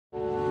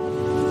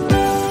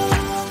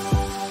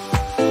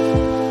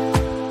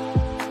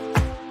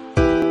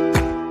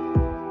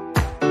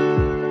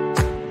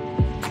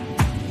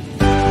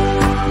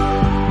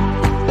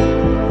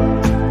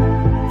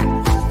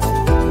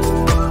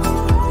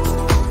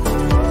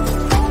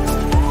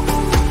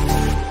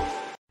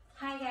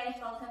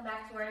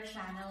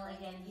channel.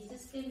 Again, this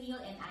is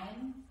Camille and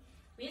I'm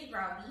with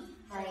Robbie.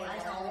 Hi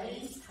as guys,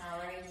 always. how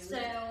are you?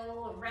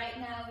 So right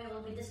now we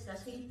will be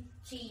discussing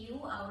to you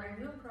our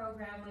new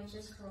program, which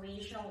is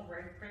Croatia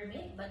Work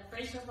Permit. But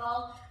first of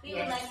all, we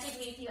would like to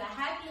give you a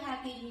happy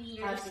New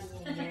Year. Happy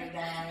New Year,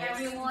 guys.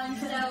 Everyone.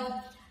 So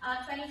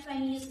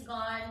 2020 is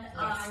gone.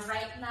 Yes.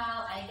 Right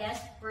now, I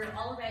guess we're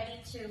all ready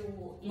to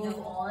Move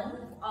on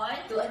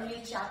to to a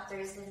new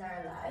chapters in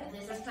our life.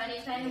 This is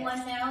 2021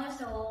 Yes. now,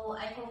 so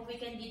I hope we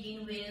can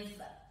begin with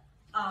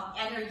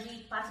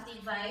energy,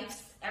 positive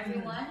vibes,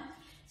 everyone.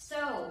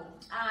 So,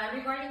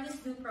 regarding this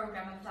new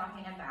program I'm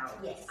talking about,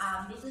 Yes.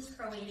 This is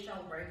Croatia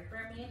Work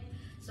Permit.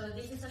 So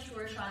this is a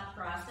sure shot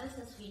process,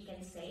 as we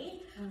can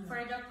say.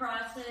 For the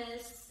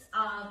process,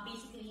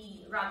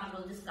 basically, Robbie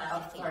will discuss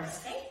Of it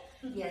course. okay?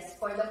 Yes,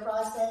 for the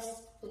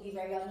process, to be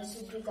very honest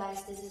with you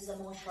guys, this is the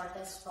most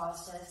shortest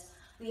process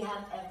we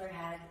have ever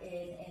had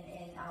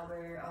in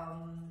our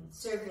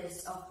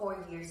service of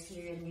 4 years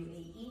here in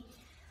UAE.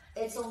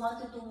 It's a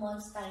 1 to 2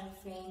 months time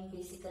frame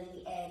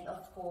basically, and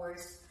of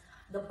course,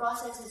 the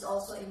process is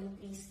also in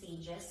 3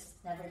 stages,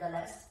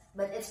 nevertheless,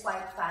 but it's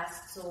quite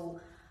fast, so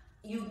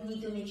you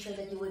need to make sure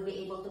that you will be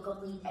able to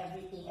complete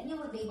everything and you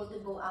will be able to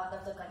go out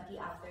of the country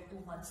after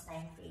 2 months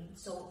time frame.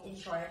 So in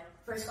short,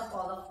 first of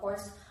all, of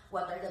course,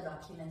 what are the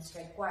documents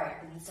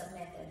required to be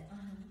submitted?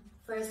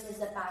 First is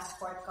the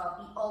passport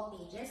copy, all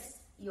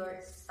pages, your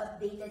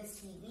updated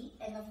CV,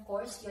 and of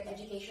course, your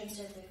education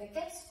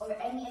certificates or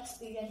any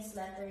experience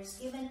letters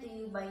given to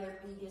you by your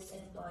previous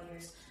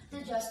employers to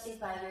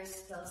justify your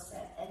skill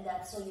set, and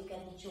that's so you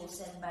can be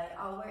chosen by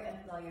our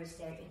employers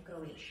there in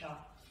Croatia.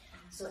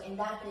 So in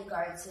that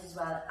regards as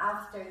well,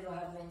 after you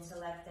have been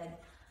selected,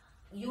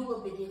 you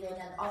will be given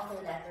an offer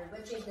letter,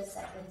 which is the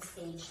second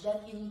stage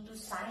that you need to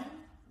sign,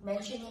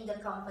 mentioning the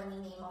company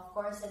name, of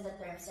course, and the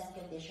terms and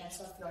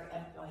conditions of your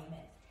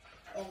employment.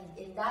 And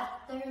in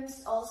that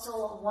terms,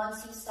 also,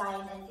 once you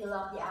sign and fill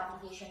out the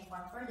application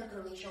form for the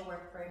Croatia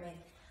Work Permit,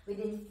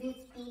 within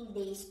 15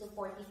 days to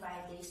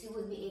 45 days, you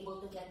will be able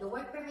to get the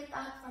work permit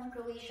out from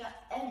Croatia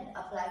and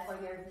apply for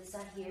your visa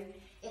here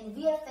in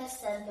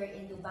VFS Center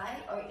in Dubai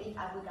or in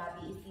Abu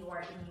Dhabi if you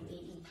are in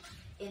UAE.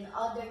 In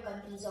other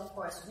countries, of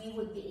course, we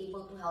would be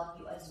able to help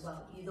you as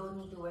well. You don't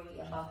need to worry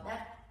about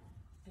that.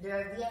 There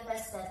are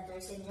VFS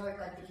centers in your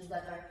countries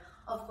that are,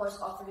 of course,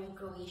 offering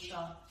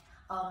Croatia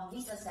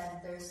visa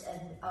centers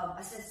and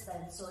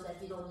assistance so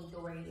that you don't need to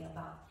worry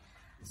about.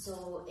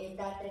 So in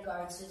that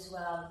regards as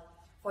well,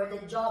 for the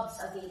jobs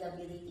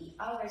availability,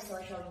 our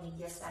social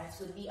media sites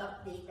will be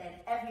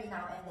updated every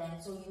now and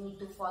then. So you need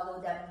to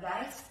follow them,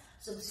 guys.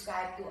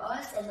 Subscribe to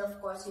us, and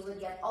of course, you will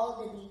get all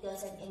the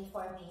details and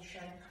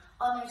information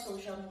on our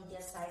social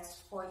media sites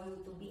for you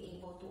to be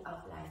able to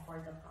apply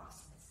for the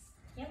process.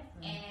 Yep.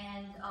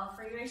 And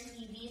for your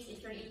CVs,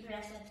 if you're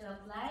interested to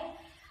apply,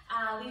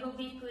 we will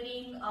be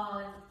putting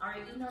our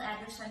email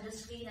address on the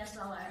screen as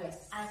well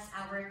as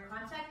our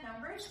contact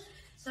numbers.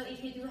 So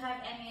if you do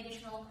have any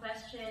additional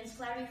questions,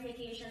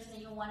 clarifications that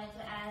you wanted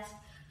to ask,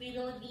 we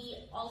will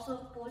be also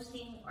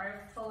posting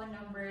our phone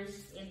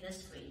numbers in the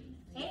screen.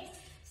 Okay? Yes.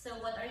 So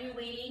what are you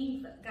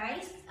waiting,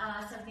 guys?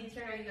 Submit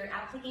your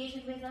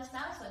application with us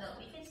now so that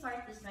we can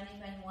start this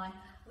 2021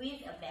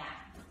 with a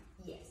bang.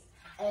 Yes.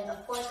 And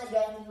of course,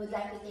 again, we would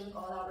like to thank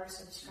all our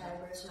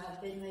subscribers who have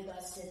been with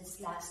us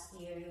since last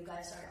year. You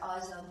guys are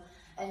awesome.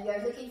 And we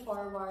are looking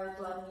forward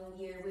to a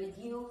new year with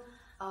you.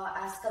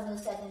 As Camille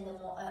said in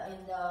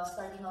the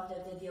starting of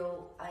the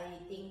video, I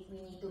think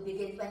we need to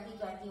begin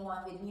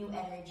 2021 with new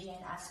energy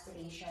and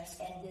aspirations.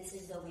 And this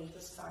is the way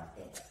to start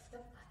it.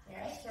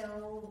 Alright,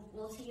 so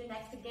we'll see you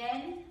next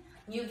again.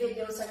 New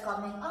videos are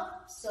coming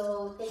up.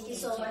 So thank you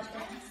so much,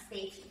 guys.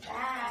 Stay tuned.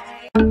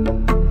 Bye.